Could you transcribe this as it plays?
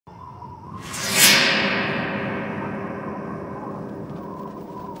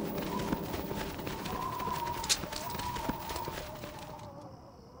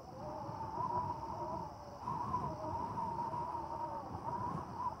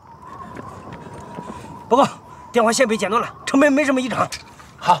报告，电话线被剪断了，城门没什么异常。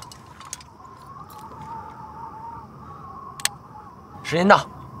好，时间到，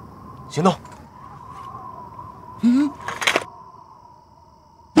行动。嗯。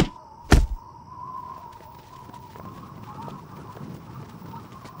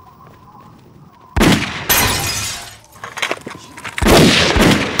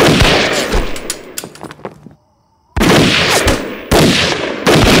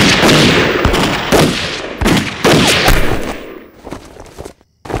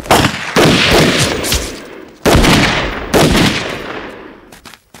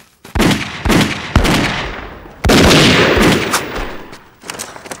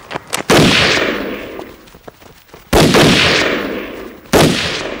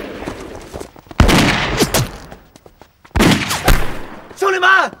 兄弟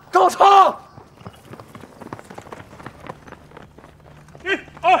们，跟我冲！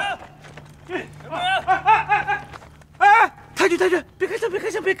太君，别开枪，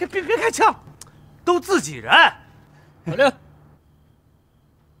别开枪，都自己人。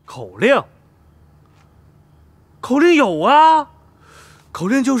口令有啊，口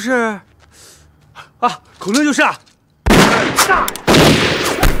令就是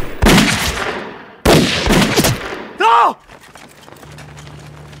走。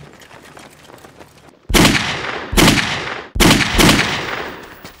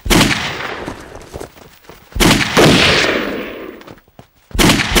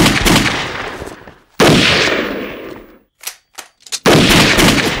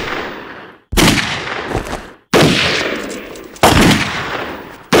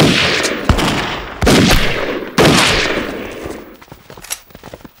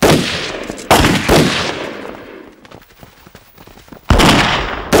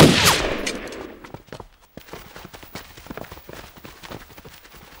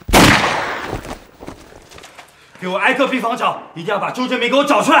 给我挨个病房找，一定要把周建明给我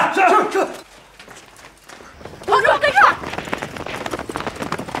找出来。是。同志们跟上！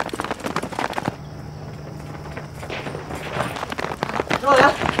老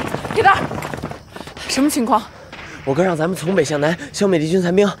杨，这边，什么情况？我哥让咱们从北向南消灭敌军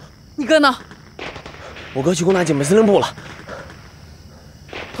残兵。你哥呢？我哥去攻打警备司令部了。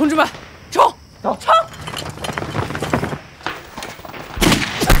同志们，冲！走，冲！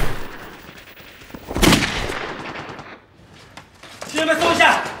 兄弟们松一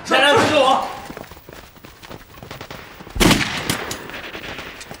下，下来跟着我。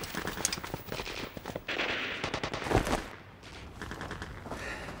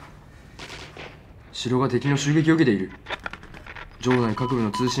城が敵の襲撃を受けている。城内各部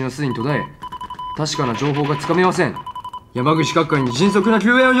の通信はすでに途絶え、確かな情報がつかめません。山口各界に迅速な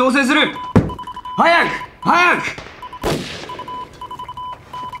救援を要請する。早く！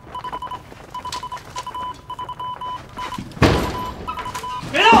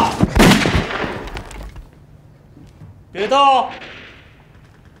 别动！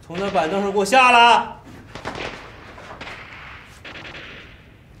从那板凳上给我下来！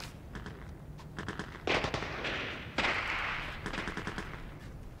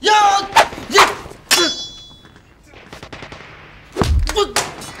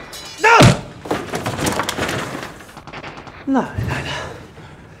哪里来的？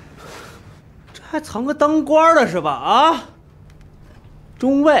这还藏个当官的是吧？啊，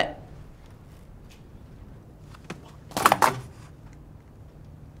中尉。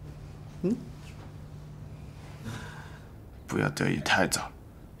 不要得意太早，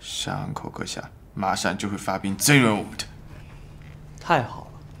山口阁下马上就会发兵增援我们的。太好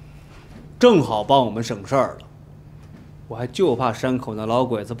了，正好帮我们省事儿了。我还就怕山口那老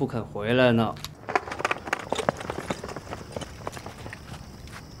鬼子不肯回来呢。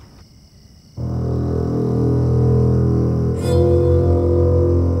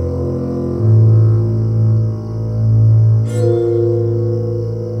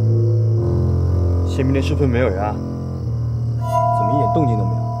宪兵连身份没有呀？ 怎么一点动静都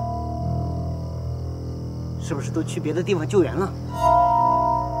没有？是不是都去别的地方救援了？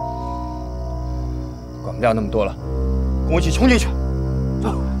管不了那么多了，跟我一起冲进去！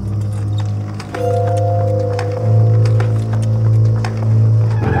走。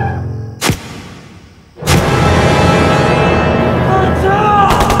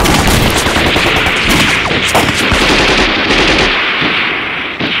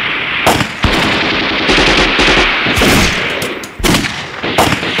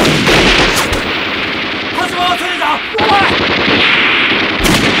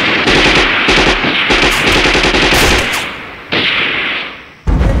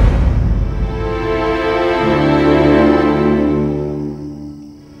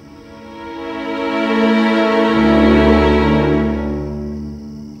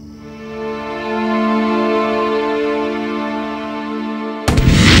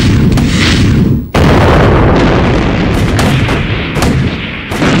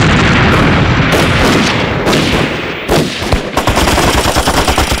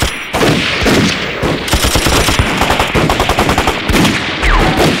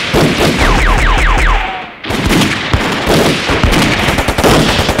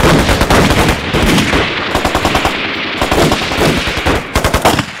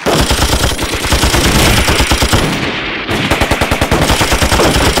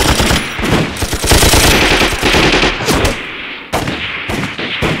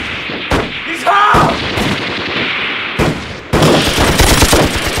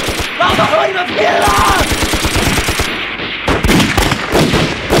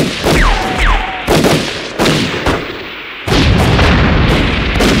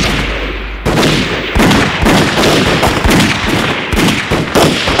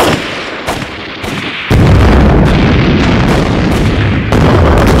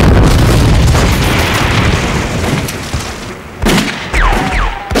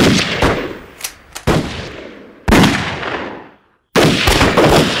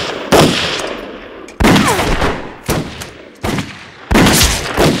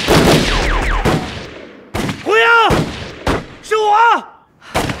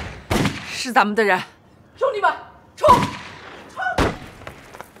是咱们的人，兄弟们，冲！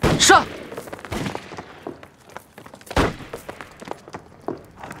上！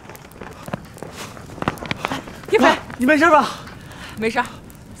铁飞，你没事吧？没事。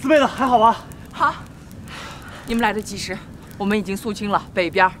四妹子还好吧？好，你们来得及时，我们已经肃清了北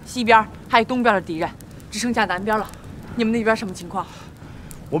边、西边还有东边的敌人，只剩下南边了。你们那边什么情况？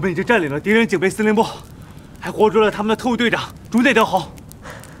我们已经占领了敌人警备司令部，还活捉了他们的特务队长竹内德宏。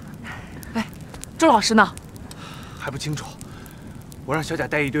哎，周老师呢？还不清楚，我让小贾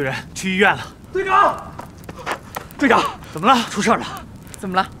带一队人去医院了。队长，队长，怎么了？出事了！怎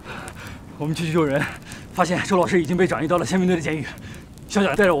么了？我们去救人，发现周老师已经被转移到了宪兵队的监狱。小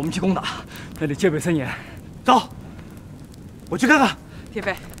贾带着我们去攻打，那里戒备森严。走，我去看看。铁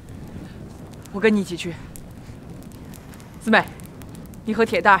飞，我跟你一起去。四妹，你和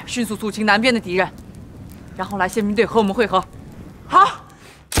铁蛋迅速肃清南边的敌人，然后来宪兵队和我们会合。好。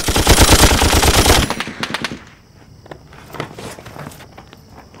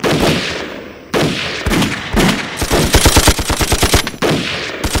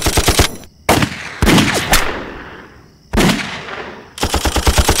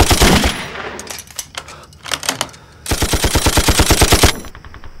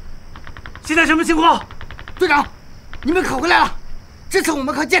现在什么情况？队长，你们可回来了！这次我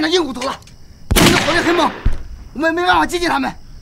们可见着硬骨头了，敌人的火力很猛，我们没办法接近他们。